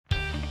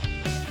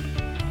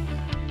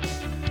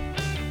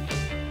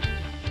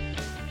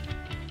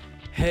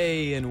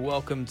Hey, and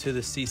welcome to the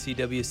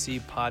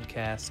CCWC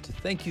podcast.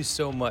 Thank you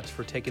so much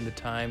for taking the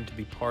time to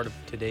be part of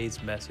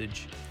today's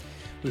message.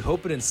 We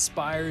hope it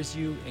inspires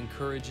you,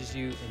 encourages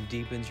you, and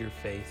deepens your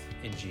faith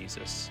in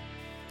Jesus.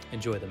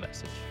 Enjoy the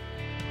message.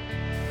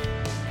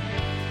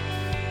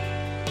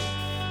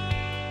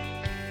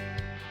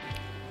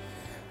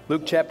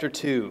 Luke chapter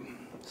 2,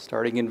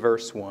 starting in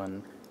verse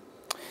 1.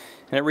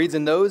 And it reads,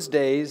 "In those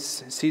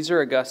days, Caesar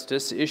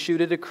Augustus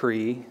issued a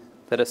decree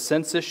that a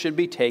census should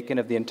be taken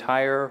of the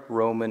entire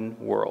Roman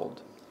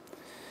world.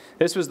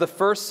 This was the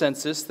first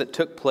census that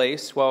took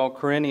place while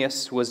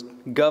Quirinius was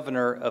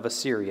governor of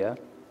Assyria,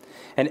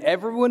 and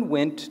everyone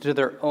went to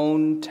their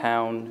own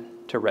town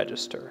to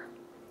register.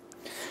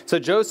 So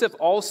Joseph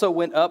also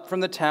went up from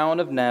the town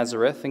of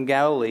Nazareth in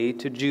Galilee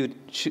to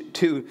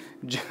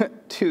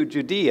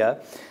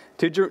Judea,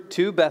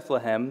 to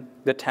Bethlehem,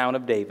 the town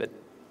of David,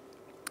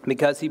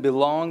 because he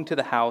belonged to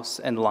the house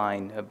and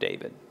line of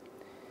David.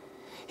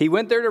 He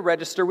went there to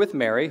register with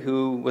Mary,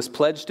 who was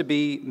pledged to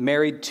be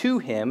married to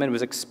him and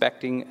was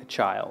expecting a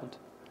child.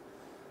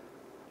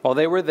 While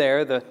they were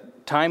there, the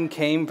time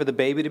came for the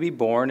baby to be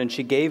born, and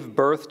she gave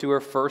birth to her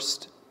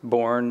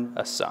firstborn,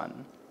 a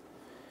son.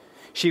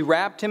 She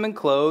wrapped him in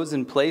clothes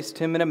and placed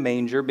him in a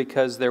manger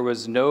because there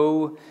was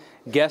no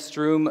guest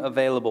room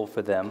available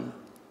for them.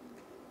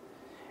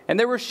 And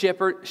there were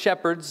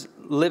shepherds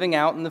living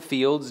out in the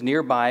fields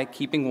nearby,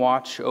 keeping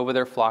watch over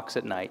their flocks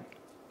at night.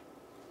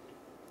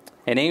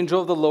 An angel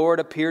of the Lord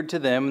appeared to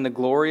them, and the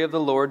glory of the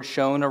Lord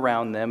shone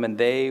around them, and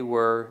they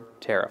were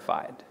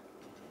terrified.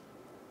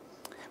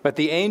 But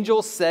the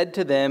angel said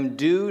to them,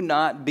 'Do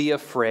not be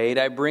afraid.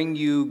 I bring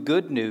you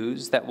good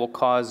news that will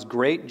cause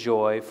great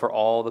joy for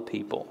all the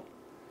people.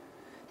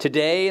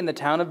 Today in the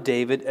town of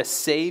David, a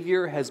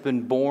Savior has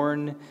been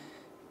born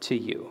to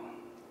you.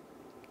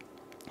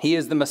 He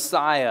is the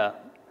Messiah,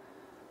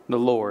 the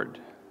Lord.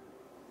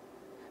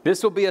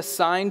 This will be a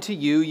sign to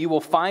you. You will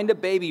find a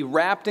baby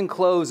wrapped in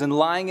clothes and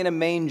lying in a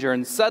manger.'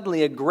 And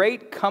suddenly a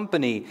great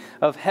company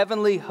of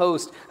heavenly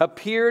hosts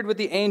appeared with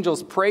the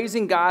angels,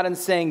 praising God and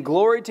saying,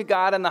 'Glory to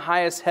God in the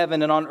highest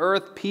heaven, and on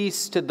earth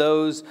peace to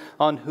those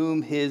on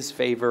whom his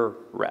favor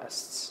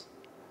rests.'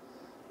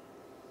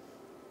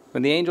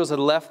 When the angels had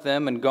left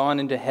them and gone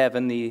into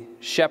heaven, the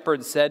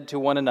shepherds said to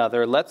one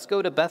another, 'Let's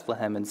go to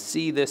Bethlehem and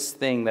see this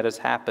thing that has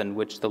happened,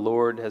 which the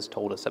Lord has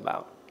told us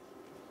about.'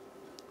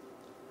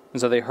 And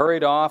so they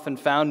hurried off and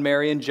found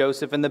Mary and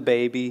Joseph and the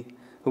baby,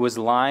 who was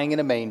lying in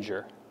a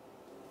manger.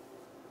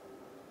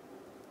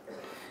 And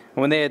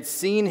when they had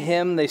seen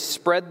him, they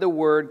spread the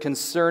word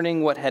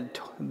concerning what had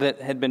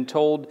been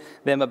told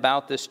them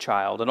about this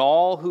child. And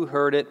all who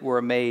heard it were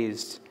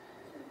amazed,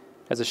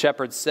 as the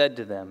shepherds said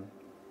to them.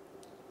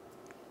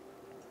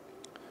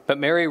 But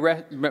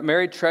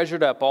Mary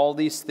treasured up all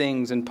these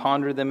things and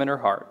pondered them in her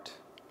heart.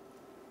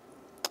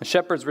 The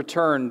shepherds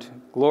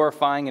returned,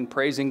 glorifying and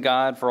praising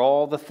God for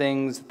all the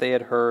things that they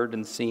had heard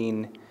and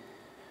seen,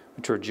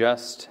 which were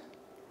just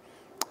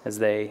as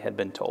they had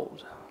been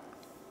told."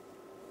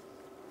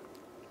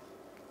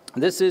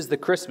 This is the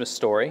Christmas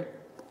story.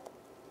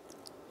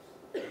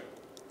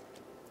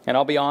 And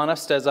I'll be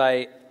honest, as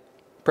I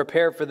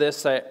prepared for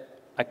this, I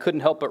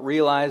couldn't help but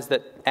realize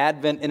that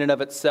Advent in and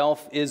of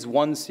itself is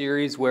one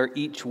series where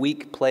each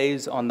week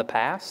plays on the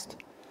past.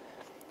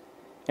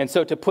 And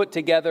so to put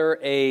together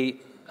a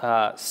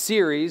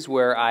series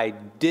where I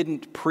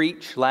didn't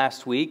preach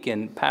last week,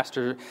 and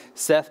Pastor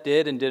Seth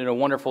did a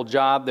wonderful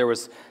job. There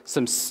was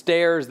some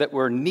stairs that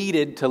were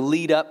needed to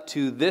lead up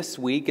to this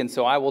week, and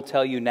so I will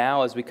tell you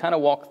now, as we kind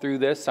of walk through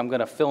this, I'm going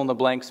to fill in the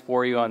blanks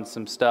for you on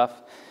some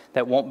stuff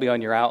that won't be on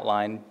your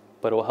outline,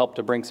 but it will help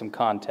to bring some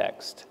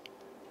context.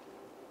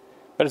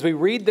 But as we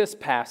read this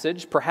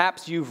passage,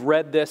 perhaps you've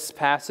read this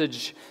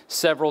passage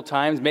several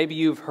times. Maybe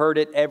you've heard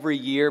it every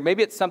year.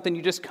 Maybe it's something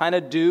you just kind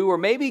of do. Or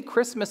maybe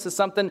Christmas is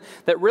something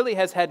that really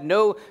has had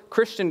no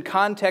Christian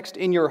context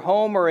in your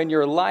home or in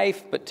your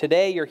life. But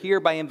today you're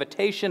here by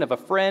invitation of a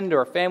friend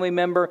or a family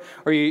member,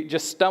 or you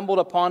just stumbled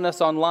upon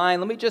us online.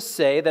 Let me just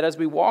say that as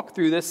we walk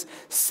through this,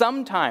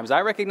 sometimes,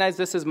 I recognize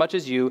this as much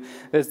as you,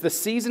 as the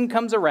season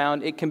comes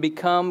around, it can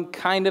become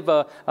kind of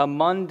a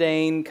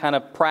mundane kind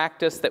of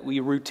practice that we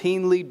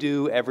routinely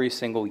do every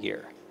single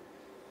year.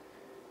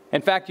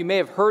 In fact, you may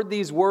have heard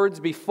these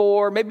words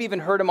before, maybe even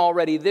heard them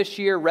already this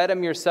year, read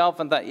them yourself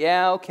and thought,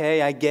 yeah,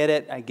 okay, I get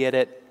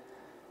it.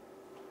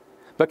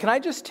 But can I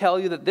just tell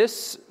you that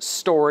this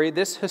story,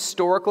 this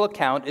historical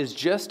account is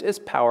just as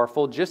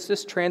powerful, just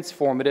as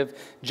transformative,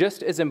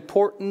 just as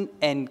important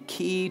and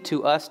key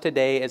to us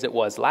today as it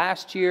was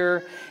last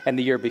year and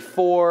the year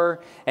before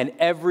and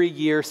every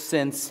year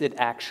since it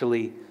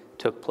actually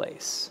took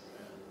place.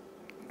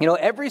 You know,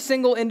 every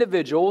single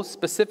individual,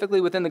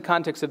 specifically within the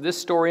context of this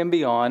story and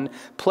beyond,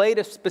 played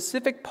a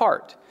specific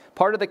part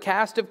of the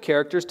cast of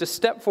characters to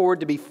step forward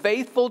to be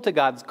faithful to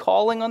God's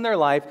calling on their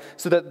life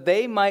so that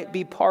they might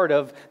be part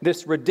of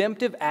this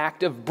redemptive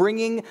act of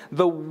bringing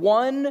the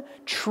one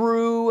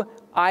true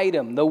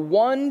item, the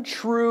one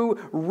true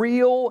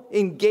real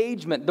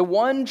engagement, the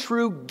one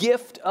true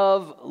gift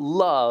of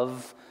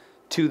love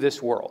to this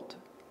world.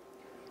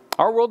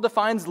 Our world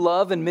defines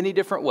love in many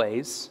different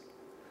ways,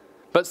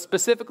 but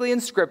specifically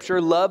in Scripture,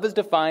 love is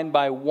defined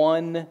by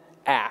one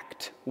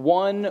act,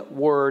 one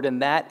word,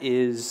 and that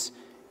is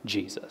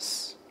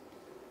Jesus.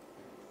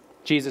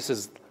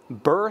 Jesus'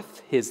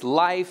 birth, his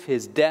life,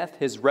 his death,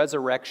 his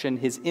resurrection,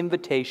 his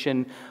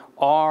invitation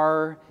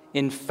are,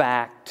 in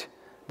fact,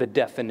 the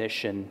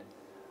definition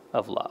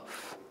of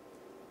love.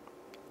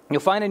 You'll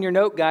find in your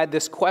note guide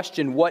this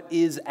question, what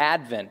is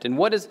Advent? And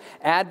what does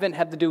Advent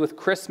have to do with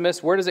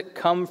Christmas? Where does it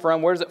come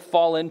from? Where does it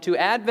fall into?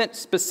 Advent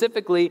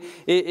specifically,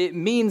 it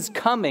means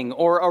coming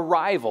or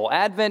arrival.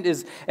 Advent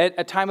is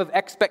a time of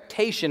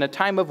expectation, a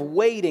time of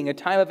waiting, a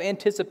time of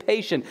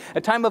anticipation, a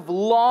time of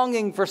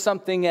longing for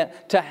something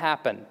to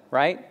happen,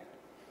 right?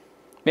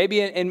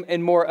 Maybe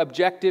in more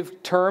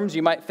objective terms,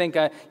 you might think,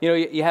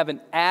 you have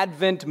an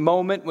Advent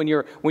moment when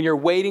you're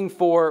waiting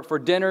for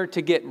dinner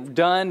to get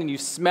done and you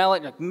smell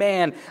it. You're like,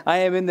 man, I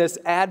am in this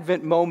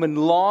Advent moment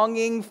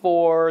longing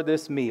for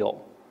this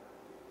meal.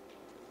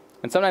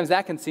 And sometimes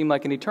that can seem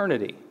like an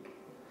eternity.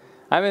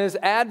 I'm in this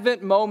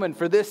Advent moment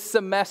for this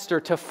semester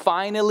to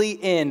finally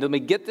end. Let me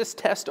get this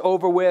test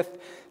over with,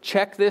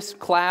 check this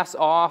class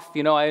off.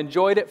 I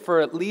enjoyed it for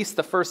at least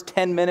the first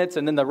 10 minutes,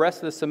 and then the rest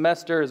of the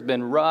semester has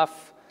been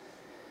rough.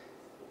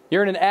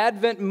 You're in an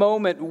Advent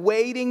moment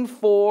waiting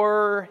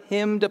for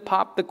him to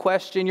pop the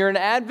question. You're in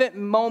an Advent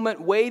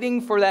moment waiting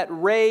for that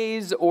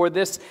raise or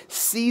this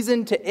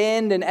season to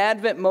end. An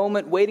Advent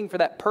moment waiting for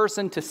that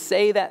person to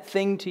say that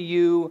thing to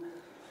you.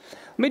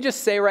 Let me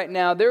just say right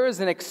now, there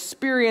is an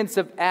experience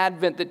of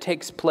Advent that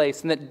takes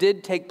place and that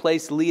did take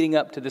place leading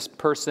up to this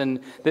person,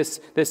 this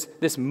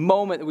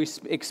moment that we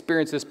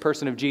experience this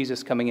person of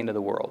Jesus coming into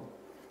the world.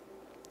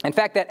 In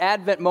fact, that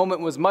Advent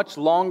moment was much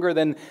longer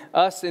than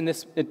us in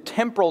this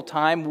temporal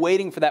time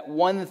waiting for that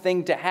one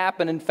thing to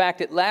happen. In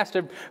fact, it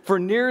lasted for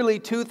nearly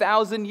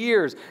 2,000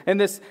 years. And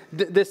this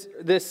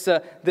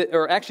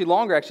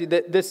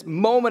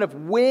moment of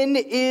when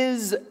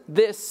is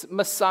this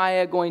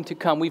Messiah going to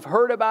come? We've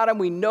heard about him.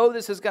 We know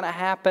this is going to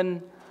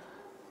happen.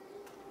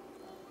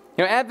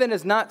 Advent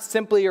is not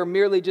simply or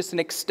merely just an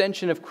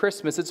extension of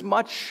Christmas. It's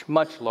much,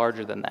 much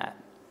larger than that.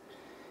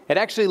 It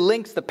actually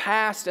links the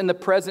past and the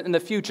present and the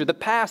future. The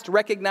past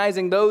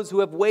recognizing those who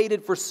have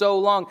waited for so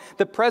long.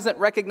 The present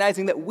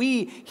recognizing that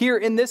we here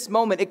in this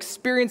moment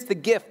experience the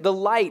gift, the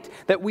light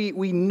that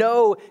we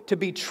know to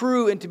be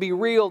true and to be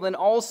real. And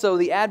also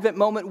the Advent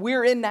moment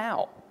we're in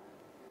now,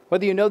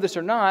 whether you know this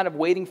or not, of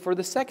waiting for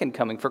the second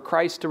coming, for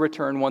Christ to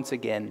return once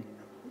again.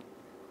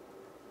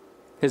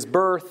 His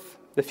birth,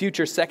 the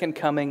future second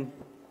coming.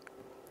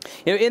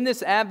 In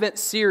this Advent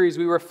series,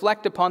 we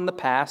reflect upon the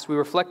past, we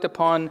reflect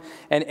upon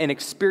and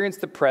experience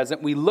the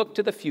present, we look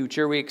to the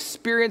future, we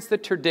experience the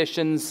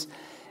traditions,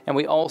 and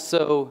we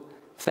also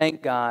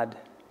thank God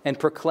and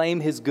proclaim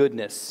His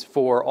goodness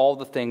for all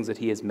the things that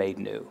He has made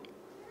new.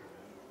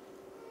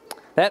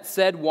 That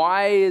said,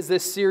 why is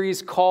this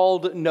series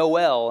called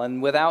Noel? And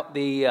without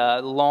the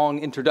long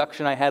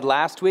introduction I had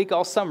last week,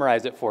 I'll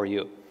summarize it for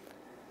you.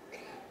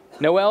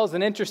 Noel is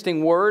an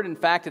interesting word. In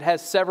fact, it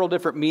has several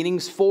different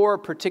meanings. For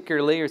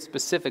particularly or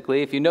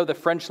specifically, if you know the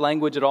French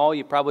language at all,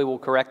 you probably will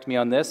correct me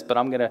on this, but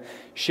I'm going to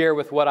share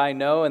with what I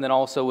know and then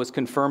also was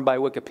confirmed by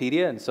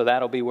Wikipedia, and so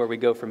that'll be where we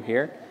go from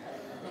here.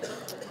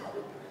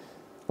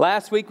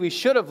 Last week, we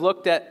should have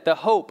looked at the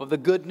hope of the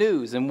good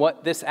news and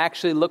what this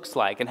actually looks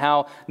like and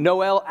how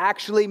Noel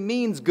actually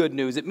means good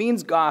news. It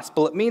means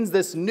gospel. It means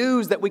this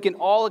news that we can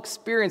all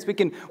experience.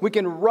 We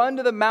can run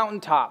to the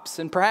mountaintops,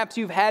 and perhaps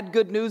you've had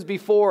good news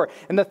before.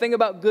 And the thing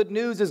about good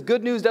news is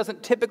good news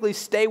doesn't typically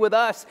stay with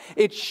us.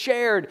 It's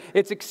shared,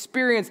 it's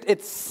experienced,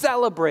 it's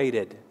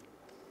celebrated.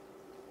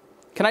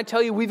 Can I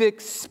tell you, we've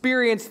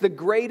experienced the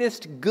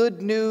greatest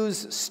good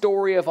news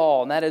story of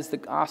all, and that is the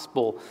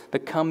gospel, the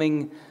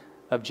coming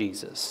of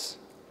Jesus.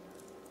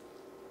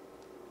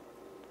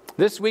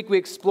 This week we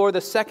explore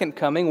the second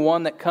coming,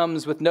 one that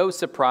comes with no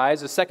surprise,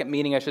 the second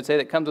meaning I should say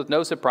that comes with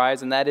no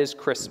surprise, and that is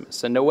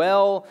Christmas. And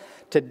Noel,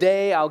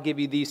 today I'll give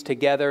you these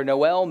together.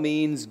 Noel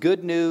means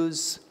good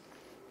news,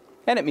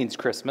 and it means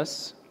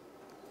Christmas.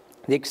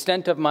 The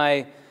extent of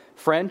my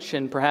French,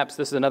 and perhaps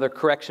this is another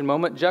correction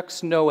moment,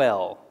 Jux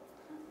Noel,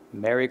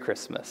 Merry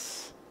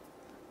Christmas.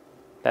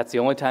 That's the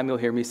only time you'll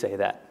hear me say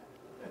that.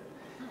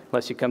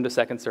 Unless you come to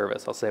second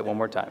service. I'll say it one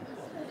more time.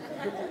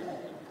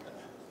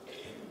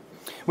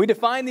 We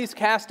define these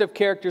cast of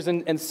characters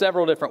in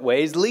several different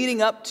ways.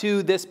 Leading up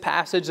to this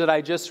passage that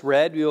I just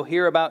read, you'll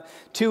hear about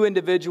two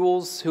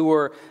individuals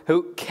who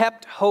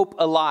kept hope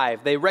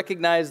alive. They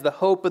recognized the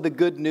hope of the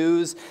good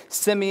news.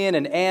 Simeon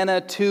and Anna,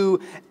 two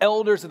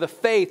elders of the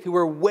faith who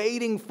were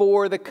waiting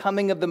for the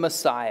coming of the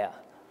Messiah.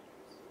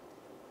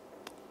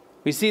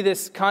 We see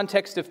this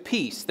context of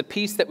peace, the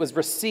peace that was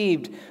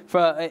received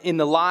in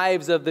the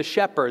lives of the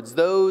shepherds,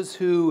 those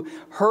who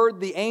heard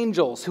the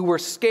angels, who were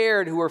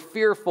scared, who were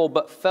fearful,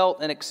 but felt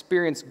and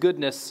experienced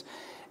goodness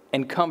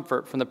and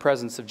comfort from the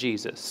presence of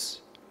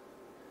Jesus.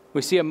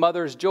 We see a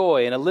mother's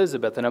joy in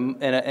Elizabeth and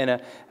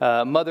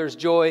a mother's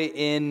joy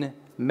in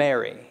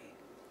Mary.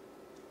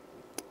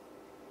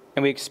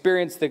 And we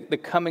experience the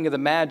coming of the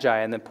Magi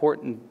and the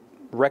important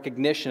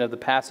recognition of the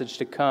passage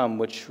to come,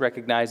 which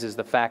recognizes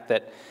the fact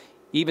that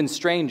even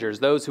strangers,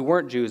 those who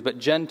weren't Jews but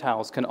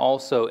Gentiles, can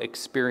also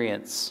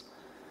experience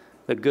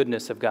the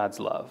goodness of God's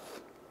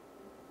love.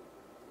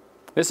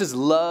 This is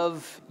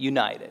love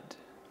united.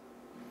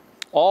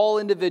 All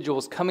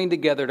individuals coming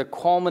together to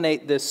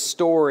culminate this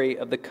story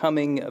of the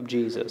coming of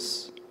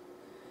Jesus.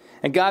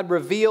 And God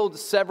revealed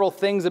several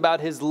things about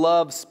his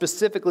love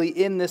specifically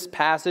in this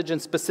passage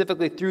and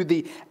specifically through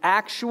the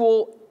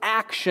actual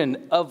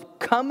action of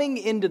coming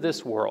into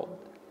this world.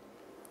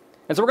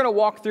 And so we're going to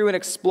walk through and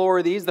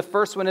explore these. The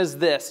first one is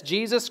this: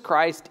 Jesus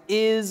Christ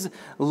is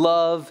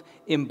love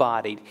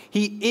embodied.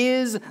 He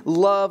is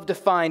love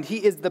defined. He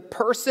is the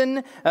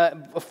person,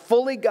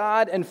 fully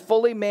God and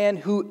fully man,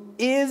 who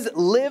is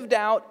lived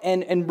out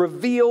and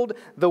revealed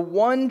the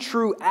one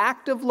true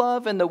act of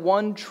love and the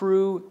one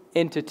true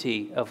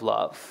entity of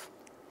love.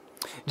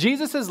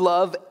 Jesus is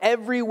love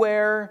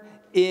everywhere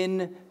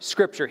in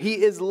Scripture.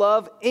 He is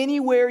love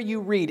anywhere you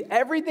read.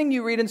 Everything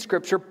you read in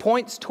Scripture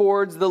points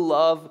towards the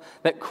love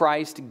that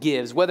Christ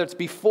gives. Whether it's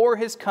before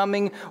his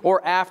coming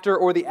or after,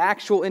 or the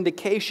actual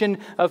indication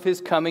of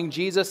his coming,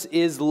 Jesus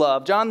is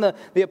love. John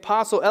the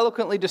Apostle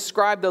eloquently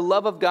described the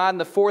love of God in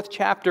the 4th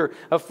chapter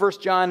of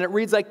 1 John. And it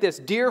reads like this: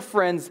 "Dear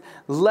friends,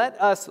 let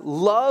us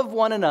love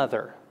one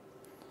another,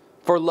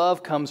 for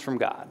love comes from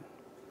God.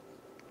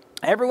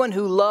 Everyone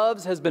who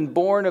loves has been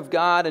born of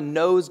God and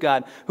knows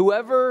God.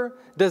 Whoever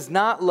does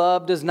not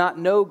love does not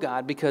know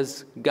God,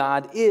 because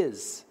God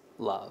is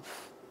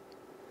love."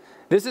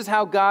 This is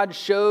how God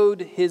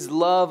showed his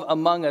love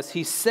among us.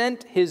 He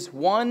sent his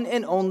one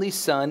and only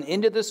Son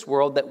into this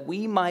world that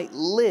we might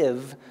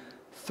live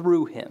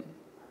through him.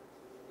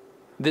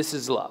 This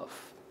is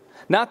love.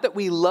 Not that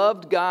we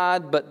loved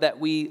God, but that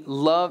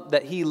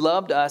he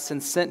loved us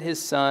and sent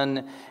his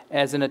Son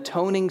as an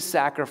atoning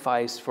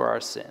sacrifice for our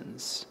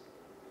sins.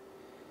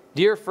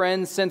 Dear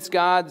friends, since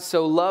God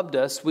so loved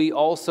us, we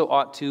also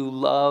ought to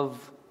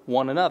love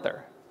one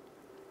another.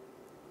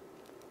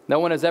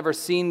 No one has ever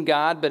seen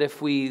God, but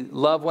if we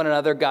love one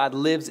another, God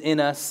lives in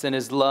us and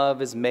his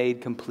love is made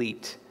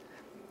complete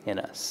in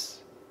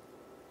us.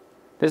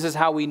 This is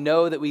how we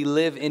know that we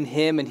live in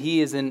him and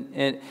he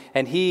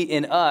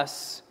in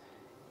us.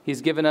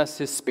 He's given us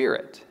his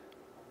Spirit.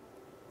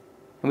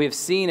 And we have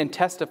seen and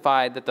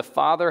testified that the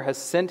Father has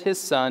sent his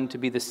Son to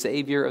be the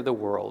Savior of the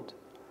world.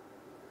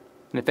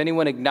 And if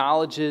anyone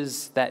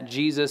acknowledges that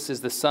Jesus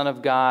is the Son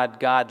of God,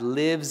 God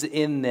lives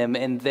in them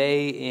and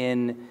they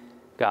in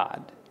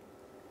God.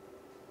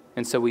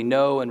 And so we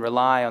know and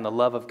rely on the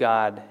love of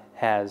God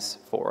has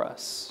for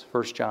us.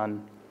 1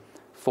 John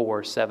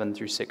 4, 7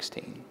 through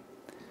 16.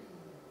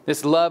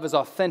 This love is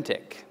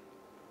authentic.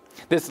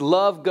 This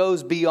love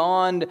goes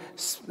beyond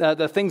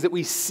the things that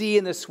we see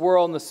in this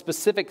world and the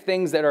specific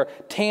things that are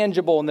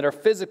tangible and that are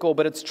physical,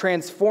 but it's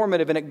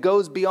transformative and it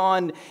goes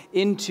beyond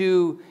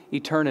into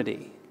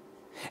eternity.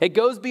 It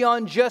goes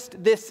beyond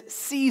just this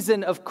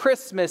season of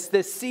Christmas,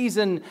 this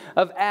season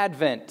of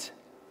Advent.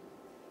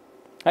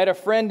 I had a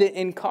friend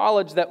in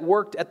college that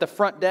worked at the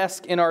front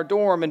desk in our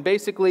dorm, and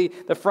basically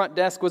the front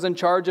desk was in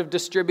charge of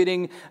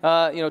distributing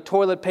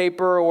toilet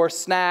paper or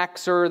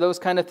snacks or those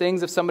kind of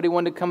things. If somebody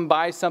wanted to come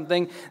buy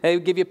something, they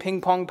would give you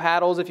ping pong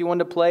paddles if you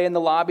wanted to play in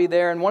the lobby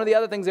there. And one of the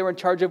other things they were in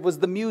charge of was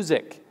the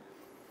music.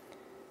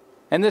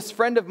 And this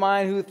friend of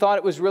mine who thought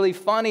it was really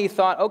funny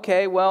thought,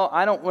 okay, well,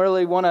 I don't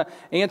really want to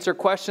answer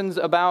questions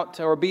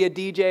about or be a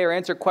DJ or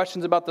answer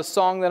questions about the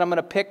song that I'm going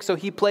to pick. So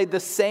he played the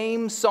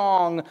same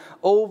song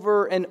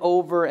over and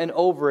over and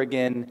over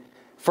again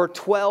for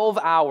 12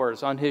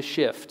 hours on his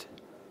shift.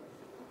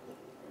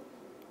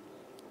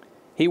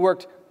 He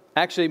worked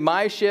actually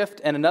my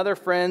shift and another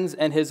friend's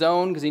and his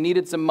own because he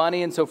needed some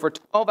money. And so for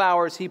 12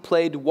 hours, he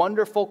played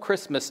Wonderful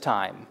Christmas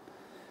Time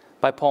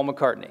by Paul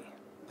McCartney.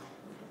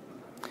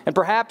 And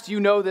perhaps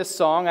you know this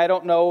song. I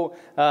don't know,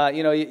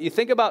 you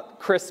think about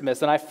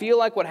Christmas, and I feel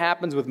like what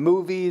happens with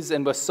movies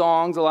and with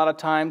songs a lot of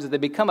times is they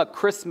become a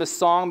Christmas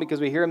song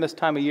because we hear them this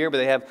time of year, but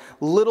they have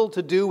little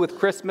to do with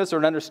Christmas or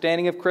an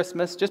understanding of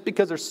Christmas. Just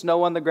because there's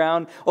snow on the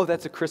ground, oh,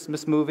 that's a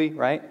Christmas movie,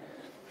 right?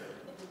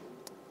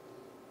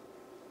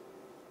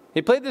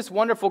 He played this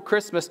Wonderful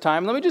Christmas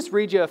Time. Let me just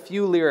read you a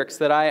few lyrics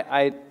that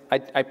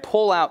I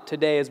pull out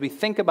today as we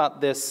think about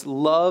this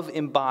love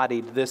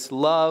embodied, this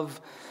love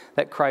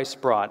that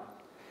Christ brought.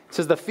 It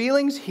says, "The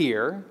feeling's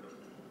here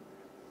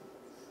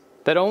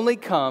that only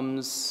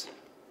comes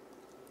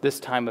this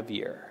time of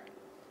year."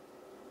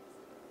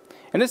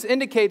 And this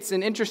indicates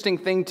an interesting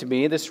thing to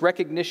me, this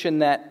recognition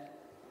that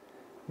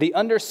the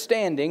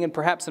understanding, and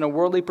perhaps in a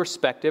worldly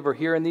perspective, or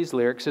here in these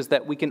lyrics, is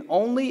that we can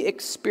only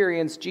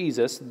experience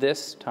Jesus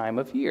this time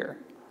of year.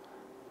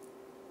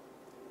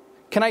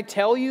 Can I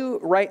tell you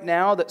right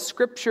now that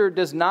Scripture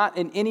does not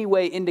in any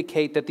way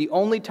indicate that the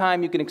only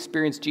time you can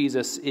experience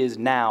Jesus is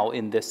now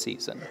in this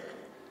season?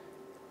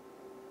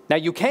 Now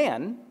you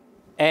can,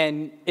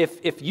 And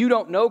if you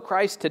don't know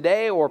Christ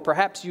today, or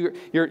perhaps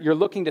you're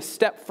looking to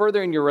step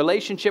further in your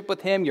relationship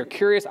with Him, you're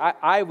curious,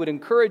 I would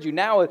encourage you,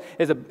 now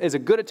is as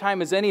good a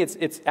time as any.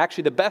 It's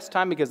actually the best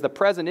time, because the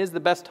present is the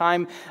best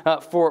time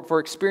for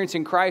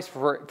experiencing Christ,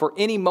 for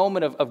any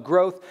moment of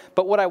growth.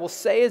 But what I will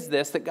say is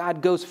this, that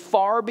God goes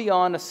far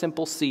beyond a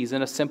simple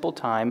season, a simple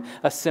time,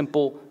 a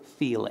simple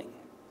feeling.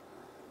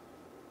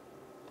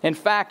 In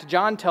fact,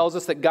 John tells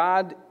us that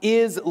God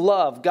is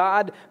love.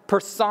 God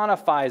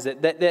personifies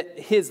it, that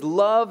His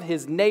love,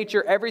 His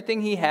nature,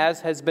 everything He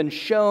has been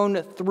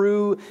shown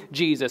through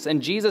Jesus. And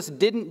Jesus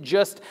didn't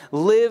just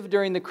live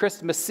during the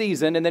Christmas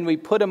season and then we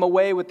put Him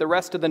away with the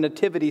rest of the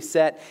nativity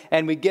set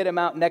and we get Him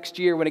out next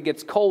year when it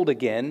gets cold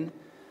again.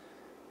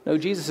 No,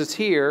 Jesus is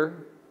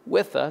here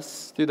with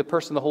us through the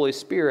person of the Holy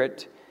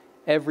Spirit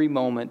every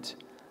moment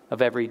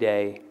of every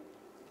day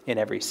in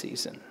every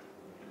season.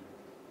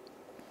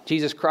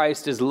 Jesus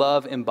Christ is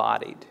love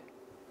embodied.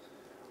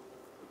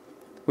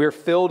 We are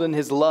filled in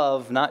His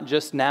love, not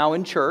just now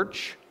in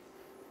church,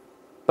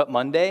 but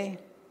Monday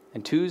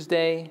and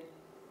Tuesday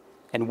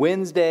and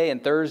Wednesday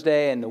and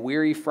Thursday and the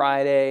weary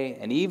Friday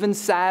and even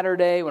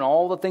Saturday when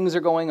all the things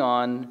are going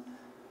on.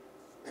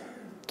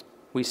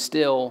 We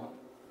still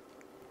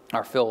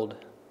are filled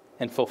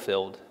and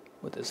fulfilled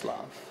with His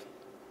love.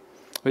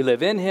 We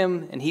live in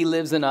Him and He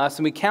lives in us,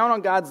 and we count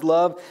on God's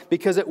love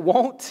because it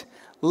won't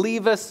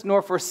leave us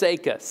nor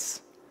forsake us.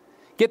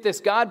 Get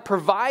this, God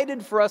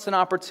provided for us an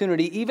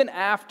opportunity even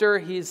after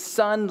His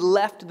Son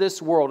left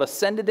this world,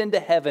 ascended into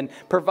heaven,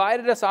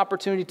 provided us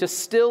opportunity to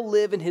still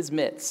live in His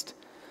midst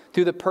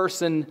through the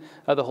person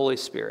of the Holy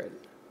Spirit.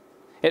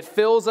 It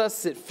fills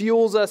us, it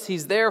fuels us,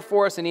 He's there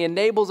for us, and He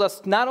enables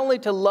us not only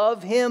to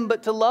love Him,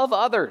 but to love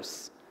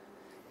others.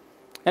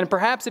 And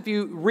perhaps if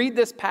you read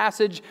this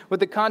passage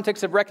with the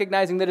context of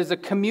recognizing that it's a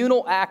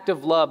communal act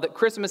of love, that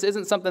Christmas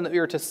isn't something that we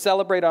are to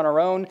celebrate on our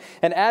own,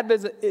 and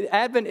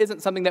Advent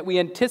isn't something that we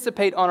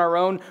anticipate on our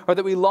own or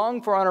that we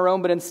long for on our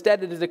own, but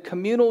instead it is a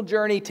communal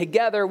journey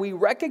together, we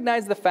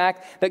recognize the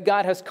fact that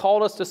God has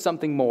called us to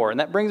something more. And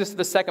that brings us to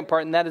the second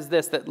part, and that is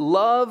this, that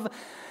love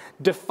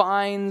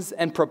defines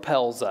and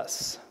propels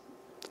us.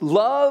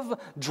 Love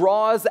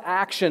draws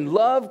action.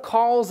 Love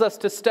calls us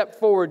to step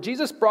forward.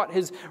 Jesus brought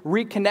His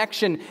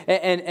reconnection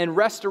and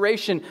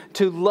restoration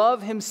to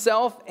love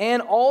Himself,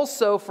 and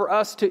also for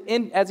us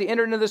to, as He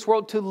entered into this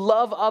world, to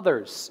love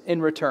others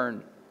in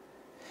return.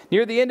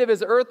 Near the end of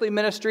His earthly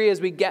ministry, as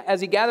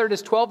He gathered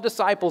His 12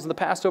 disciples in the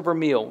Passover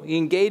meal, He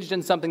engaged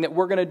in something that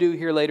we're going to do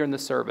here later in the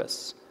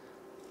service.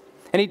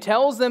 And He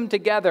tells them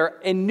together,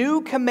 "A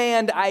new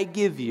command I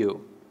give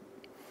you."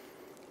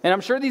 And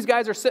I'm sure these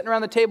guys are sitting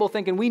around the table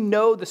thinking, we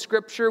know the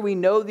Scripture, we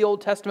know the Old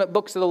Testament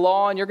books of the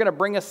law, and you're going to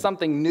bring us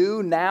something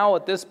new now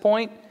at this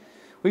point?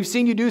 We've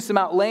seen you do some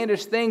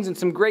outlandish things and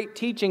some great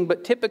teaching,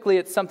 but typically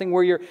it's something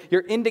where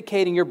you're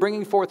indicating, you're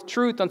bringing forth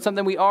truth on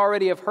something we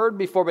already have heard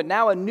before. But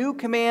now a new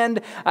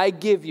command I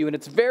give you, and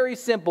it's very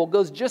simple. It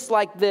goes just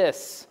like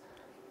this.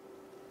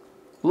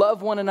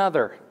 Love one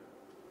another.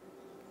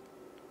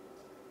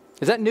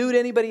 Is that new to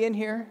anybody in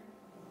here?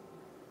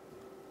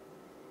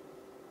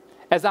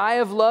 As I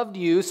have loved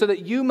you, so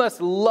that you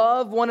must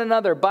love one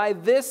another. By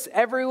this,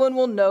 everyone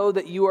will know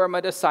that you are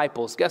my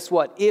disciples. Guess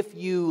what? If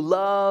you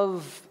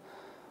love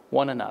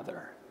one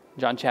another.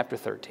 John chapter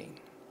 13.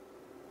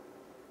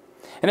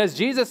 And as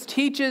Jesus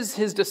teaches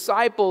His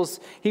disciples,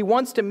 He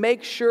wants to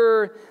make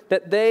sure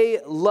that they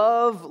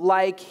love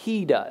like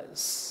He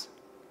does.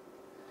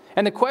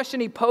 And the question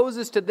He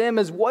poses to them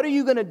is, what are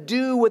you going to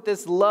do with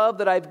this love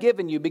that I've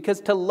given you? Because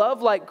to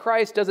love like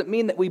Christ doesn't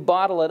mean that we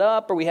bottle it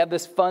up or we have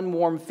this fun,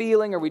 warm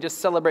feeling or we just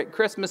celebrate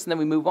Christmas and then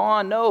we move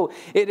on. No,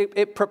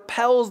 it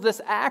propels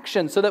this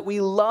action so that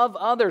we love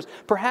others,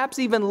 perhaps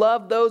even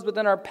love those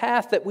within our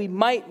path that we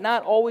might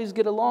not always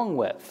get along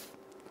with.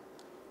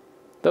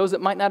 Those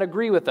that might not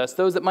agree with us,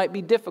 those that might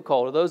be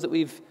difficult, or those that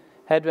we've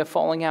had a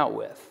falling out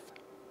with.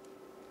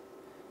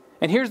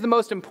 And here's the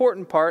most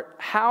important part.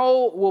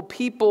 How will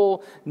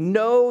people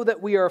know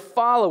that we are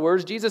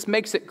followers? Jesus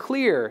makes it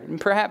clear, and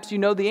perhaps you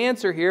know the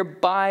answer here,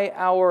 by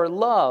our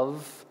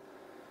love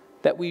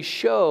that we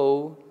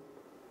show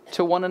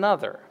to one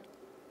another.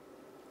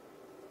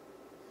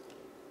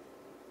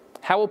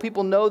 How will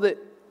people know that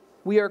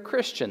we are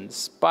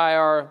Christians? By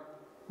our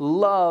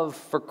love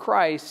for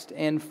Christ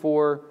and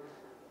for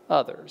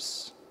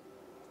others.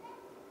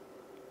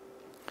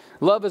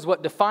 Love is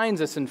what defines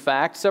us, in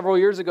fact. Several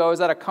years ago, I was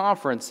at a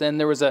conference, and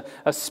there was a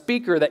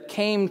speaker that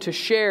came to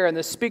share, and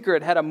the speaker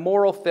had a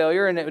moral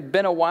failure, and it had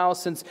been a while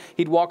since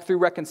he'd walked through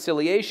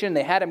reconciliation.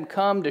 They had him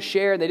come to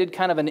share. They did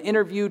kind of an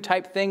interview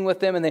type thing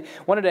with him, and they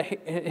wanted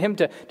him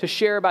to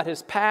share about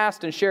his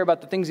past and share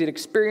about the things he'd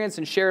experienced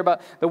and share about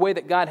the way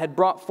that God had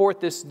brought forth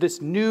this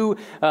new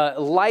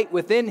light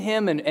within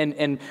him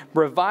and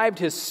revived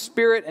his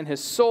spirit and his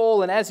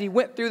soul. And as he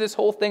went through this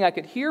whole thing, I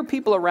could hear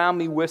people around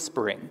me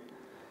whispering.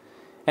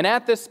 And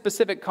at this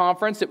specific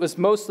conference, it was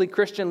mostly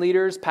Christian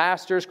leaders,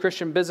 pastors,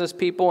 Christian business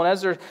people. And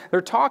as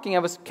they're talking, I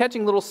was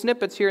catching little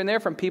snippets here and there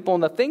from people.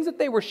 And the things that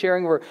they were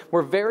sharing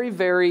were very,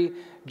 very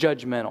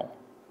judgmental.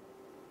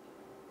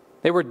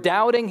 They were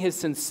doubting his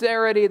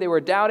sincerity. They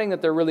were doubting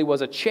that there really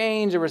was a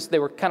change. They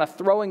were kind of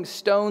throwing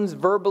stones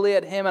verbally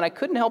at him. And I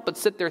couldn't help but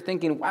sit there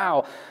thinking,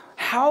 wow,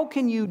 how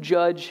can you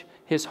judge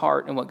his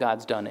heart and what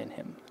God's done in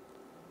him?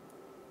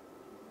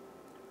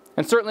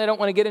 And certainly I don't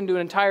want to get into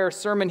an entire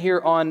sermon here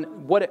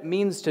on what it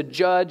means to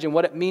judge and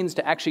what it means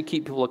to actually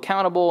keep people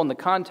accountable in the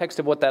context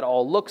of what that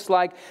all looks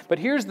like. But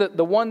here's the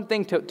one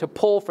thing to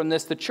pull from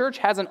this. The church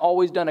hasn't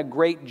always done a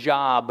great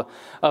job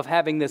of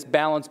having this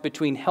balance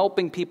between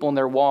helping people in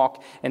their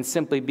walk and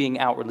simply being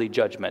outwardly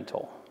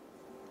judgmental.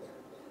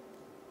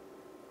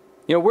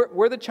 You know,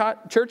 we're the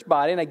church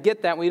body, and I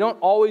get that. We don't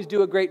always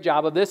do a great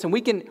job of this, and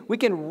we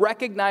can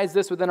recognize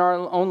this within our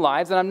own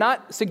lives. And I'm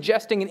not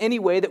suggesting in any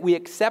way that we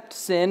accept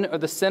sin or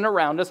the sin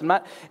around us. I'm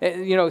not,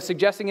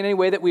 suggesting in any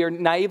way that we are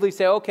naively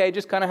say, okay,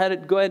 just kind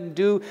of go ahead and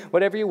do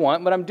whatever you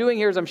want. What I'm doing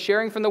here is I'm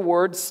sharing from the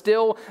Word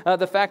still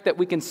the fact that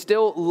we can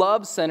still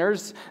love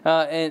sinners,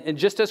 and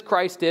just as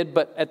Christ did,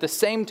 but at the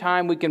same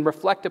time we can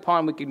reflect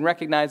upon, we can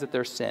recognize that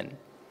there's sin.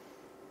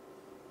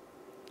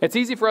 It's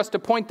easy for us to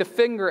point the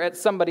finger at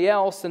somebody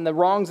else and the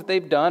wrongs that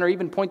they've done, or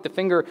even point the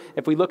finger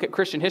if we look at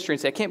Christian history and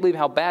say, I can't believe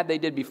how bad they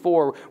did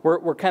before.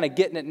 We're kind of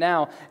getting it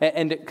now,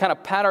 and to kind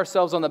of pat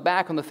ourselves on the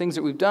back on the things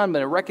that we've done, but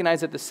to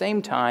recognize at the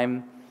same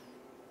time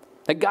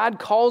that God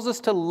calls us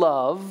to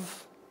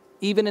love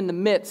even in the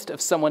midst of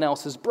someone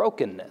else's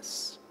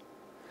brokenness.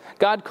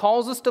 God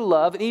calls us to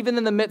love even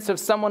in the midst of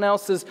someone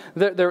else's,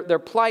 their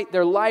plight,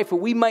 their life.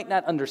 We might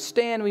not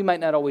understand. We might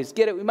not always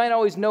get it. We might not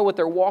always know what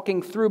they're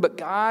walking through, but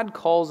God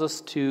calls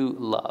us to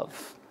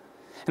love.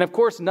 And of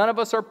course, none of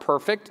us are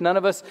perfect. None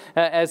of us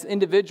as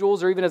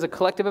individuals or even as a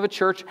collective of a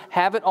church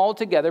have it all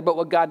together. But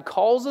what God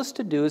calls us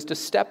to do is to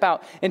step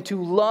out and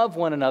to love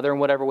one another in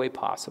whatever way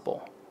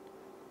possible.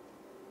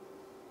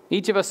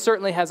 Each of us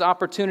certainly has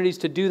opportunities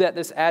to do that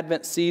this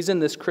Advent season,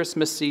 this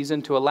Christmas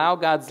season, to allow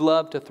God's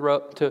love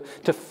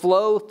to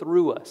flow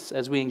through us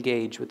as we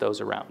engage with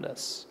those around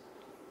us.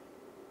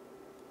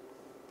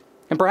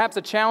 And perhaps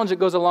a challenge that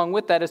goes along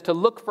with that is to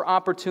look for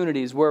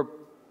opportunities where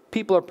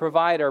people are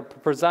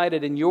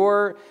presided in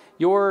your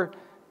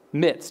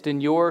midst,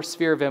 in your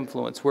sphere of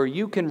influence, where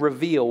you can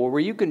reveal, where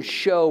you can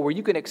show, where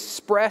you can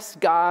express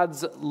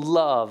God's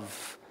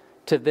love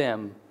to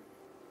them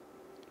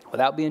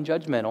without being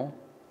judgmental,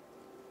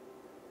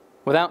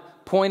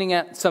 without pointing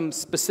at some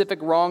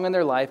specific wrong in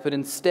their life, but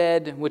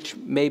instead, which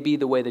may be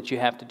the way that you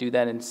have to do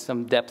that in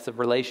some depth of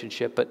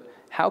relationship, but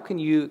how can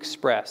you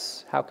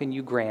express, how can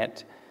you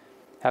grant,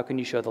 how can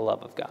you show the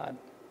love of God?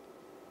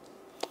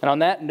 And on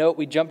that note,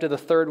 we jump to the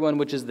third one,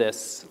 which is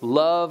this: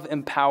 love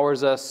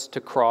empowers us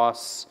to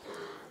cross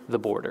the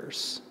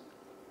borders.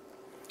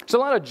 There's a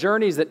lot of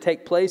journeys that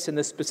take place in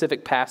this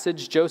specific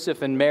passage.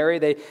 Joseph and Mary,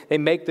 they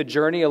make the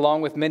journey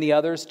along with many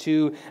others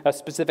to a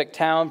specific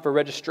town for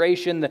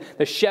registration.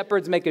 The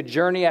shepherds make a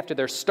journey after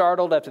they're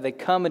startled, after they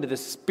come into the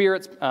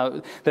Spirit's,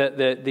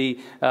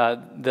 the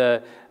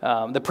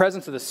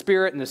presence of the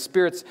Spirit and the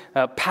Spirit's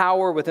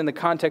power within the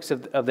context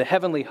of the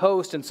heavenly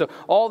host. And so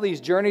all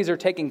these journeys are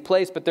taking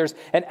place, but there's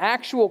an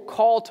actual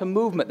call to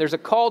movement. There's a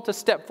call to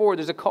step forward.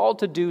 There's a call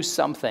to do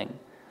something.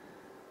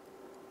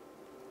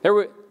 There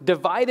were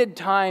divided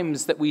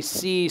times that we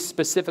see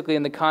specifically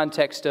in the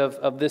context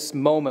of this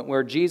moment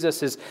where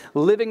Jesus is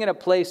living in a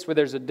place where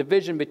there's a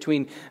division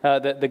between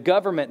the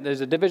government, there's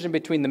a division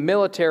between the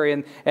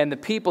military and the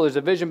people, there's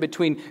a division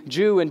between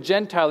Jew and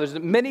Gentile, there's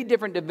many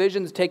different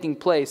divisions taking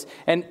place.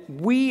 And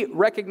we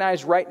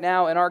recognize right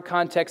now in our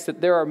context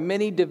that there are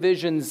many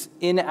divisions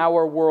in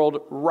our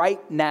world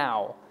right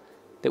now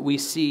that we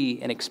see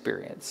and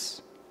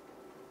experience.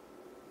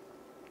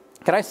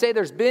 Can I say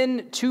there's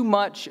been too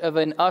much of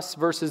an us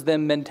versus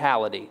them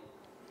mentality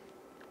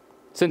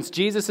since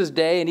Jesus'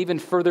 day and even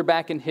further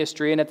back in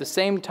history, and at the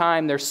same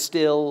time there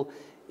still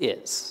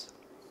is.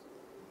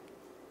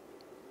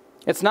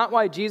 It's not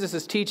why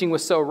Jesus' teaching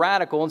was so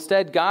radical.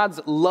 Instead,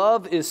 God's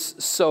love is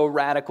so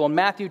radical. In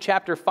Matthew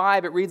chapter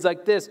 5, it reads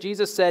like this.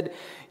 Jesus said,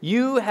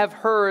 "You have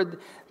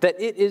heard that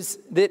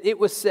it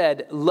was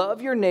said,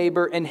 'Love your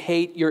neighbor and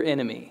hate your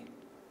enemy.'"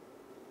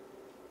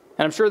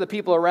 And I'm sure the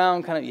people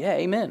around kind of, yeah,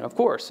 amen, of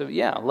course. So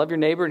yeah, love your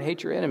neighbor and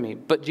hate your enemy.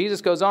 But Jesus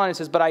goes on and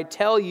says, "But I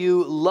tell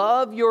you,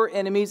 love your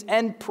enemies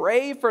and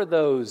pray for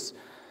those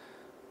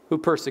who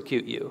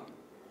persecute you."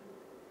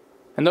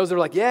 And those are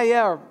like,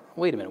 yeah, or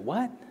wait a minute,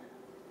 what?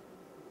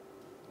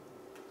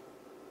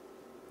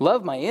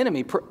 Love my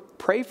enemy,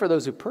 pray for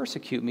those who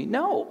persecute me?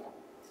 No.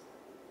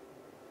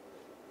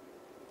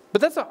 But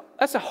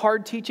that's a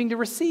hard teaching to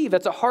receive.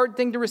 That's a hard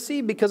thing to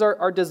receive because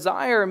our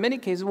desire in many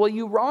cases, well,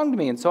 you wronged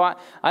me, and so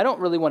I don't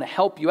really want to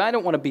help you. I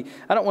don't want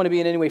to be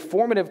in any way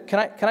formative. Can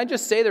I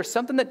just say there's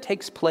something that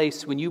takes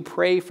place when you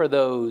pray for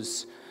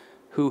those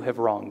who have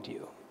wronged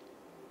you.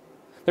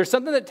 There's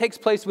something that takes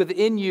place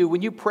within you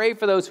when you pray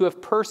for those who have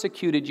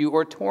persecuted you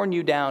or torn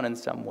you down in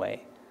some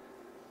way.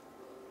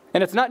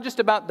 And it's not just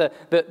about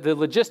the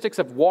logistics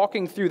of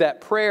walking through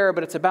that prayer,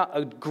 but it's about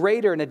a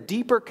greater and a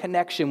deeper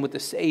connection with the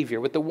Savior,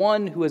 with the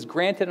one who has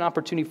granted an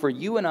opportunity for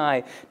you and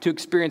I to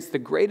experience the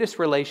greatest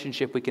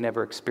relationship we can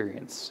ever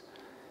experience.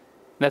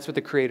 And that's with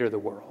the Creator of the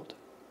world.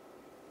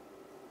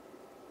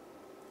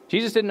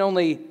 Jesus didn't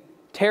only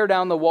tear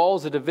down the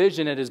walls of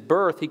division at his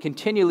birth, he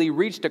continually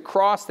reached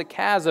across the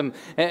chasm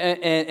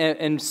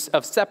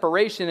of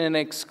separation and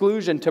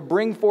exclusion to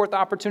bring forth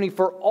opportunity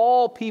for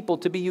all people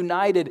to be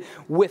united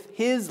with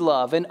his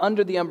love and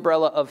under the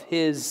umbrella of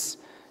his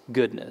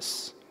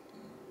goodness.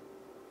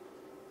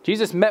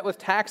 Jesus met with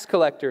tax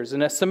collectors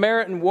and a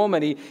Samaritan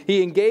woman.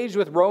 He engaged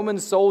with Roman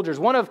soldiers.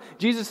 One of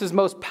Jesus'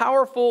 most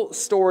powerful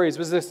stories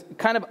was this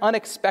kind of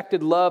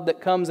unexpected love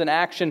that comes in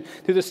action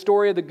through the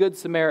story of the Good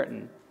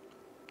Samaritan.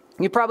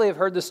 You probably have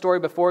heard this story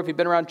before if you've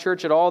been around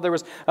church at all. There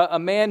was a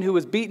man who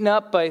was beaten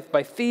up by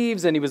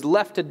thieves, and he was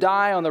left to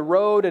die on the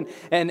road,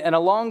 and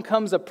along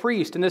comes a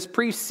priest, and this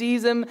priest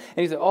sees him, and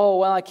he's like, oh,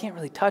 well, I can't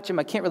really touch him.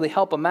 I can't really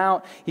help him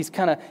out. He's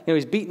kind of,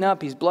 he's beaten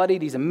up, he's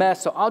bloodied, he's a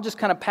mess, so I'll just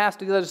kind of pass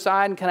to the other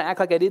side and kind of act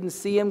like I didn't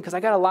see him, because I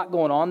got a lot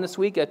going on this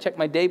week. I checked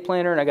my day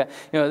planner, and I got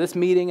this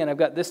meeting, and I've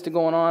got this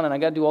going on, and I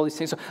got to do all these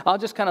things, so I'll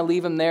just kind of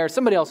leave him there.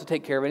 Somebody else will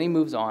take care of it, and he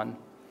moves on.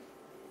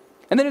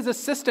 And then his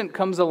assistant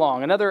comes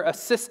along, another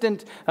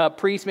assistant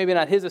priest, maybe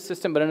not his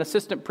assistant, but an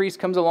assistant priest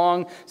comes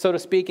along, so to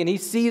speak, and he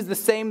sees the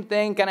same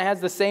thing, kind of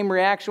has the same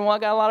reaction. Well, I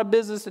got a lot of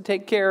business to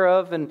take care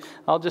of, and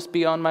I'll just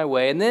be on my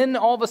way. And then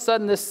all of a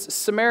sudden, this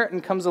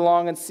Samaritan comes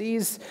along and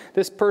sees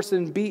this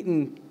person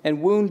beaten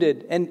and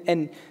wounded,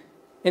 and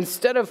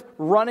instead of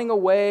running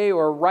away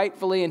or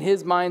rightfully in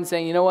his mind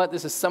saying, you know what,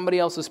 this is somebody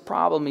else's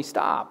problem, he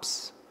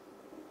stops.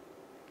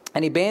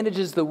 And he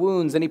bandages the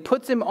wounds, and he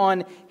puts him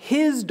on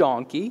his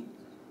donkey,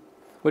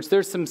 which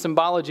there's some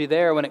symbology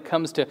there when it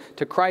comes to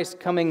Christ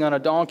coming on a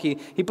donkey.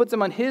 He puts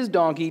him on his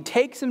donkey, he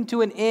takes him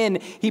to an inn,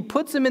 he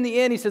puts him in the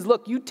inn, he says,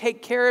 look, you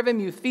take care of him,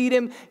 you feed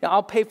him,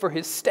 I'll pay for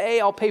his stay,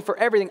 I'll pay for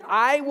everything.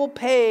 I will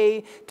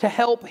pay to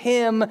help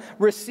him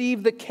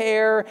receive the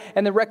care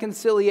and the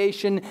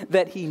reconciliation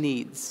that he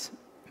needs.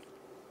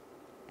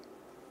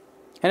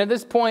 And at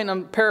this point,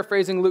 I'm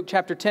paraphrasing Luke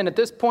chapter 10, at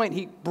this point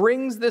he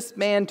brings this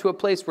man to a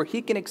place where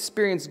he can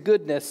experience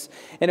goodness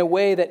in a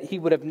way that he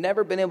would have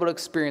never been able to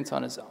experience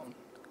on his own.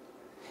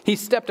 He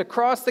stepped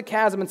across the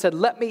chasm and said,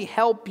 let me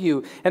help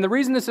you. And the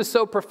reason this is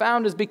so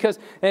profound is because,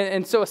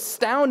 and so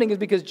astounding, is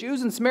because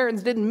Jews and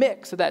Samaritans didn't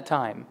mix at that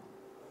time.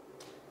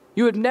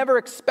 You had never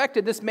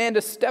expected this man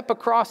to step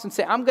across and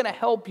say, I'm going to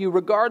help you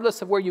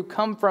regardless of where you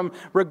come from,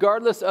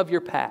 regardless of your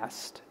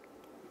past.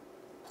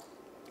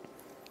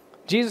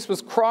 Jesus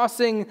was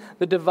crossing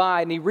the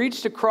divide, and he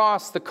reached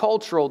across the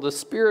cultural, the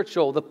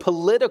spiritual, the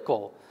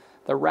political,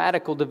 the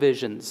radical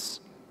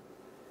divisions,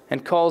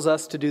 and calls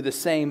us to do the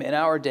same in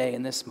our day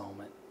in this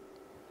moment.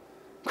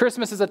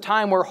 Christmas is a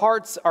time where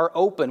hearts are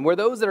open, where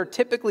those that are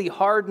typically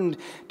hardened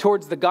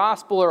towards the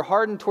gospel or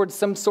hardened towards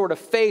some sort of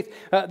faith,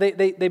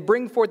 they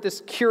bring forth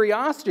this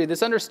curiosity,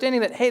 this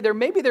understanding that, hey,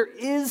 there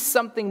is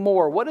something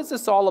more. What is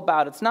this all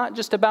about? It's not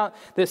just about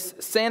this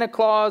Santa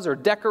Claus or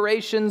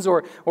decorations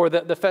or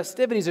the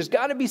festivities. There's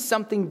got to be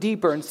something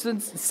deeper. And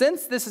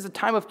since this is a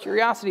time of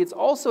curiosity, it's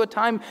also a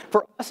time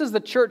for us as the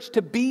church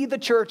to be the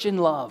church in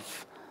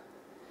love.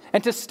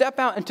 And to step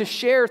out and to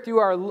share through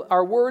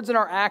our words and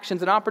our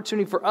actions an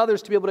opportunity for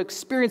others to be able to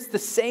experience the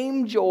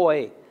same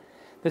joy,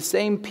 the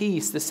same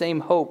peace, the same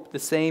hope, the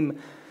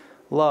same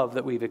love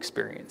that we've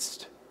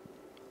experienced.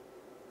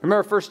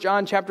 Remember 1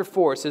 John chapter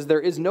 4 says, there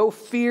is no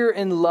fear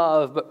in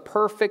love, but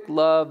perfect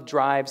love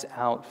drives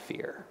out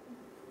fear.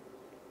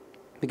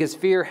 Because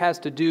fear has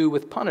to do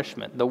with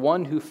punishment. The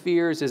one who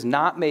fears is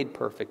not made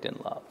perfect in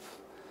love.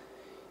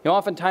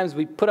 Oftentimes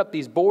we put up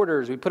these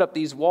borders, we put up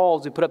these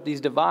walls, we put up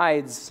these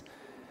divides.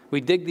 We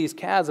dig these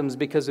chasms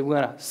because we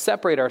want to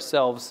separate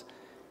ourselves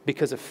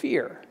because of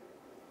fear.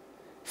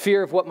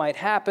 Fear of what might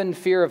happen,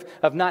 fear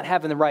of not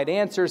having the right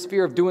answers,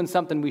 fear of doing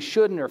something we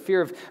shouldn't, or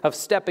fear of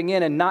stepping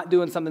in and not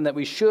doing something that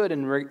we should.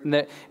 And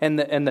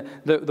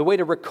the way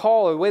to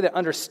recall, or the way to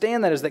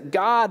understand that is that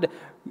God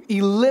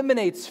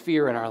eliminates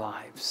fear in our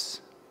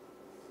lives.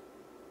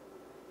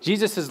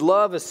 Jesus'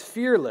 love is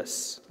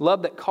fearless,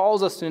 love that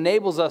calls us and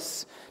enables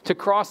us to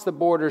cross the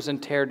borders and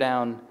tear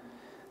down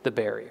the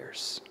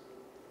barriers.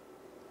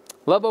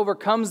 Love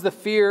overcomes the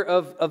fear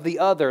of the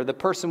other, the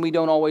person we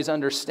don't always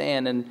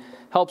understand, and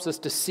helps us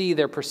to see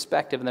their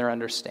perspective and their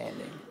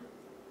understanding.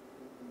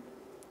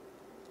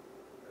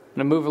 I'm going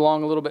to move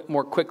along a little bit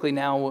more quickly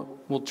now.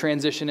 We'll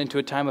transition into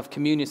a time of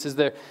communion. It says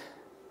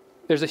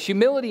there's a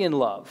humility in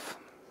love,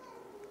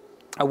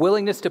 a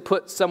willingness to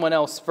put someone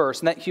else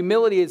first. And that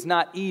humility is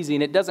not easy,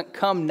 and it doesn't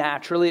come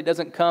naturally. It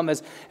doesn't come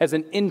as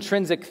an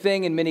intrinsic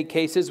thing in many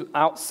cases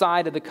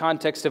outside of the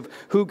context of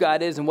who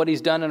God is and what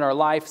he's done in our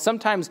life.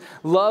 Sometimes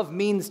love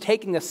means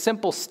taking a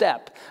simple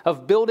step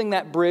of building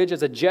that bridge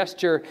as a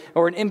gesture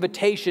or an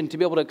invitation to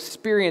be able to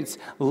experience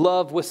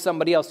love with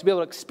somebody else, to be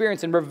able to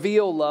experience and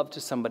reveal love to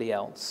somebody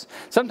else.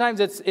 Sometimes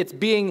it's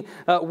being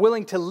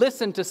willing to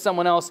listen to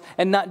someone else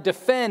and not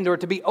defend, or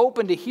to be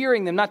open to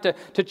hearing them, not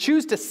to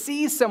choose to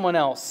see someone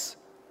else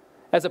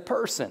as a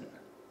person,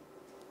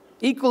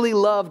 equally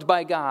loved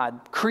by God,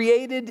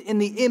 created in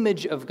the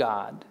image of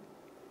God,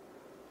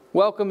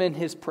 welcome in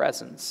his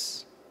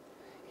presence,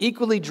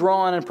 equally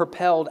drawn and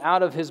propelled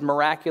out of his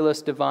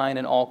miraculous, divine,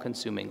 and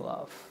all-consuming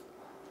love.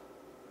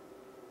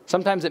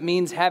 Sometimes it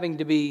means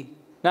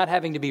not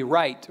having to be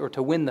right or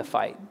to win the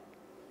fight.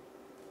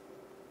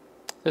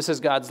 This is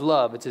God's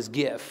love. It's his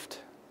gift.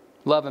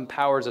 Love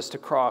empowers us to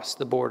cross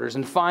the borders.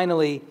 And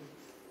finally,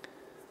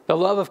 the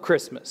love of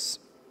Christmas.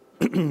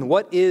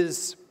 What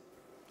is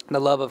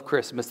the love of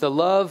Christmas? The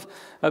love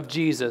of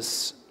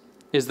Jesus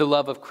is the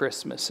love of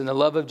Christmas. And the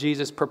love of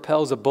Jesus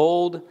propels a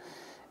bold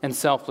and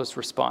selfless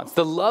response.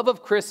 The love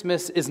of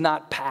Christmas is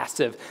not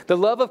passive. The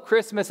love of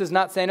Christmas is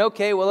not saying,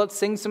 okay, well, let's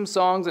sing some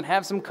songs and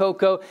have some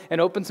cocoa and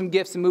open some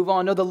gifts and move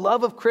on. No, the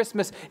love of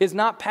Christmas is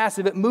not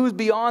passive. It moves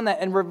beyond that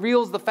and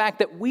reveals the fact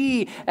that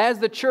we, as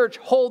the church,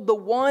 hold the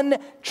one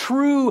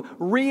true,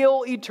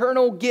 real,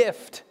 eternal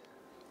gift.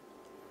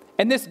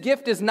 And this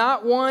gift is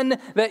not one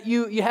that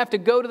you have to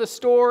go to the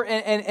store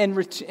and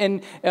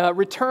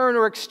return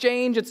or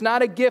exchange. It's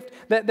not a gift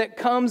that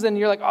comes and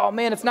you're like, oh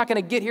man, it's not going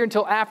to get here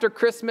until after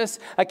Christmas.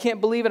 I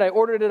can't believe it. I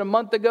ordered it a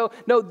month ago.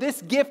 No,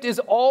 this gift is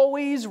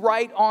always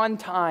right on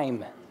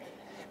time.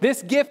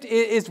 This gift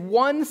is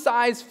one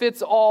size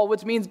fits all,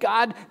 which means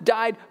God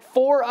died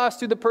for us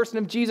through the person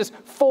of Jesus,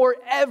 for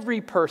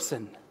every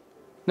person,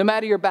 no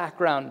matter your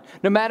background,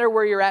 no matter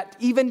where you're at,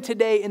 even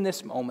today in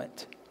this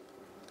moment.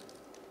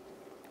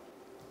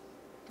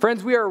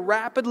 Friends, we are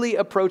rapidly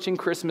approaching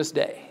Christmas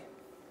Day.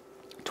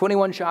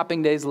 21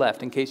 shopping days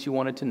left, in case you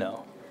wanted to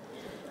know.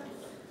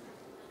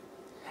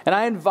 And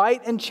I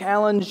invite and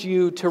challenge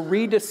you to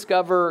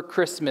rediscover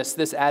Christmas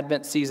this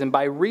Advent season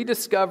by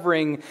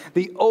rediscovering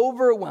the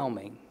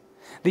overwhelming,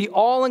 the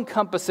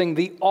all-encompassing,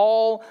 the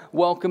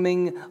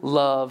all-welcoming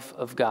love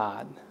of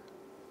God.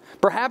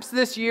 Perhaps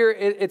this year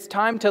it's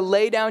time to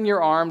lay down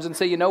your arms and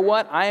say, you know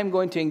what? I am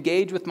going to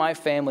engage with my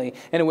family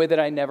in a way that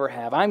I never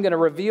have. I'm going to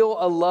reveal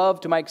a love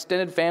to my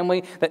extended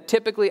family that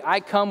typically I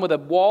come with a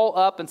wall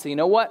up and say, you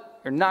know what?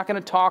 You're not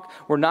going to talk.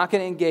 We're not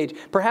going to engage.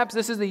 Perhaps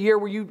this is the year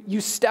where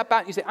you step out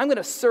and you say, I'm going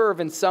to serve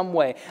in some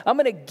way. I'm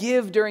going to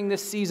give during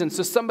this season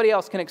so somebody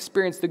else can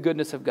experience the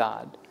goodness of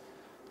God.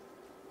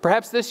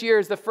 Perhaps this year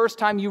is the first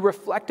time you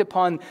reflect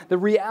upon the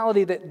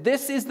reality that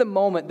this is the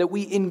moment that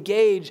we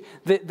engage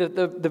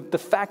the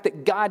fact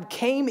that God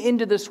came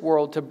into this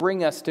world to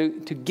bring us, to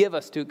give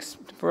us,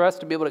 for us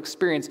to be able to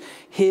experience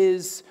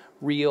his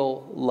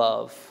real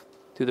love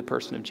through the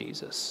person of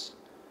Jesus.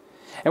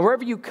 And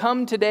wherever you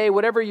come today,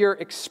 whatever your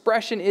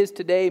expression is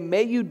today,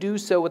 may you do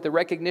so with the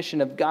recognition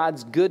of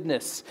God's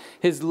goodness,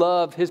 his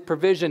love, his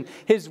provision,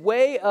 his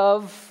way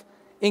of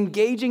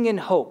engaging in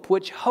hope,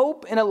 which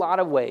hope in a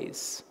lot of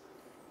ways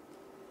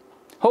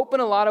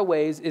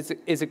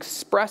is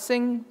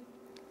expressing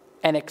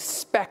and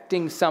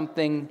expecting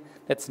something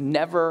that's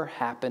never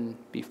happened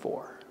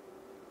before.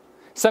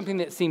 Something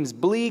that seems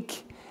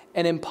bleak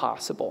and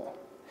impossible.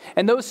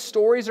 And those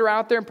stories are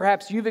out there, and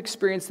perhaps you've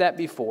experienced that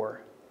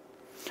before.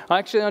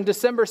 Actually, on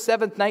December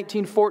 7th,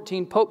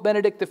 1914, Pope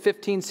Benedict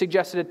XV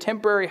suggested a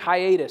temporary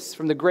hiatus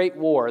from the Great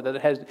War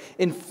that has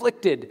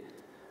inflicted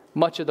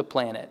much of the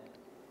planet.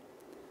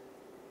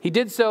 He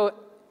did so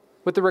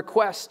with the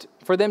request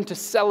for them to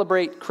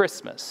celebrate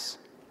Christmas.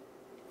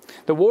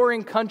 The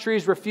warring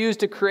countries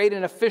refused to create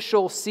an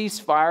official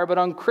ceasefire, but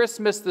on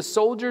Christmas, the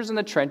soldiers in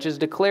the trenches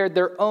declared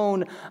their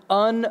own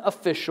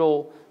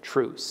unofficial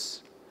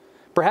truce.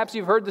 Perhaps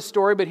you've heard the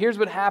story, but here's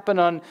what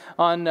happened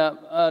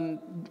on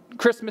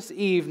Christmas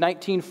Eve,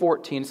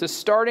 1914. It says,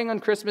 starting on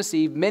Christmas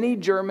Eve, many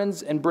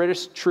Germans and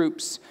British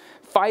troops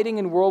fighting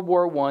in World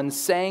War I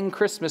sang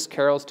Christmas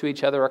carols to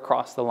each other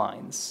across the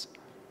lines.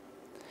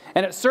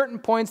 And at certain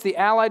points, the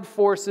Allied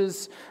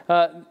forces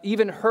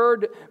even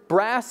heard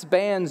brass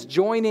bands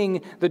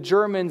joining the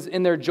Germans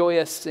in their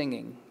joyous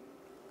singing.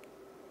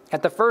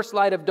 At the first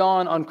light of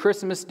dawn on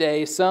Christmas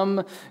Day,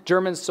 some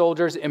German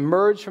soldiers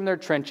emerged from their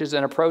trenches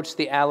and approached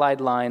the Allied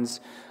lines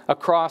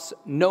across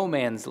no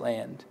man's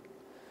land,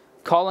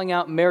 calling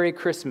out Merry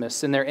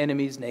Christmas in their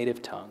enemy's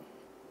native tongue.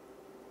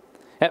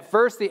 At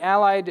first, the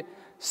Allied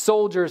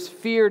soldiers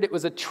feared it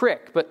was a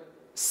trick, but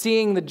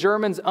seeing the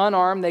Germans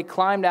unarmed, they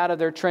climbed out of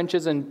their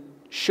trenches and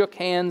shook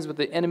hands with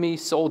the enemy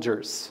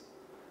soldiers.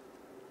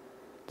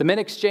 The men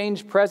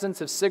exchanged presents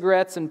of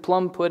cigarettes and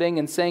plum pudding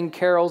and sang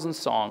carols and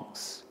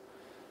songs.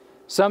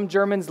 Some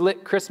Germans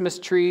lit Christmas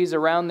trees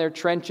around their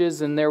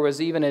trenches, and there was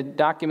even a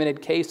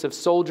documented case of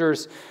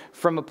soldiers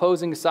from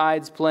opposing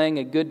sides playing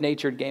a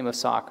good-natured game of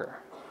soccer.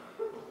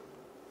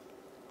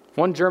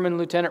 One German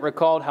lieutenant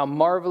recalled how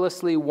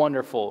marvelously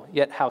wonderful,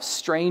 yet how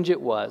strange it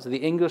was. The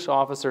English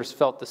officers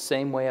felt the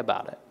same way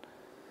about it.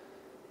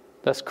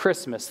 Thus,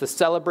 Christmas, the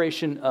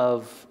celebration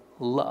of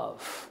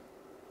love,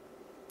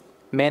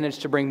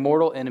 managed to bring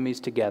mortal enemies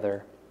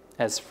together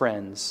as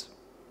friends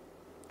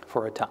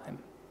for a time.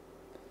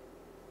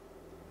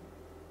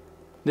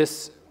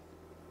 This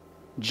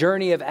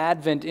journey of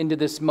Advent into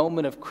this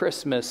moment of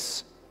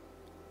Christmas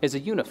is a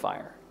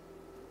unifier.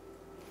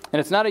 And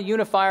it's not a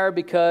unifier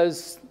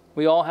because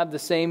we all have the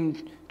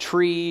same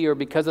tree or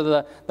because of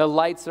the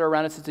lights that are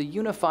around us. It's a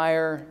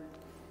unifier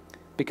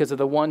because of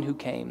the one who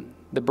came,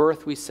 the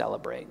birth we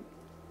celebrate,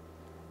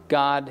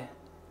 God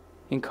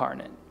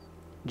incarnate,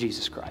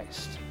 Jesus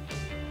Christ.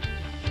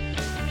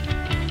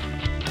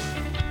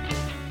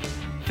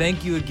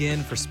 Thank you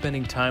again for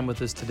spending time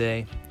with us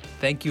today.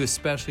 Thank you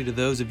especially to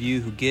those of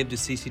you who give to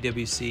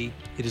CCWC.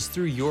 It is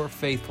through your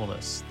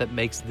faithfulness that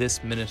makes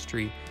this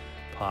ministry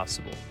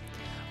possible.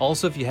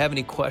 Also, if you have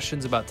any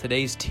questions about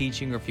today's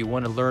teaching or if you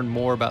want to learn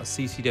more about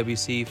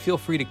CCWC, feel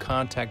free to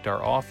contact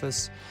our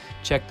office,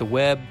 check the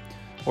web,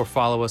 or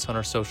follow us on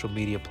our social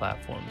media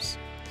platforms.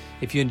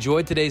 If you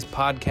enjoyed today's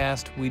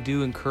podcast, we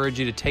do encourage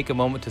you to take a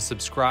moment to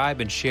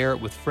subscribe and share it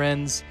with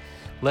friends.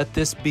 Let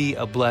this be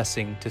a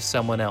blessing to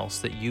someone else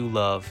that you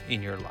love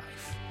in your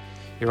life.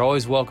 You're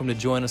always welcome to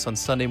join us on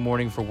Sunday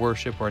morning for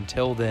worship, or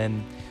until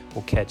then,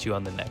 we'll catch you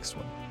on the next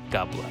one.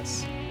 God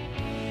bless.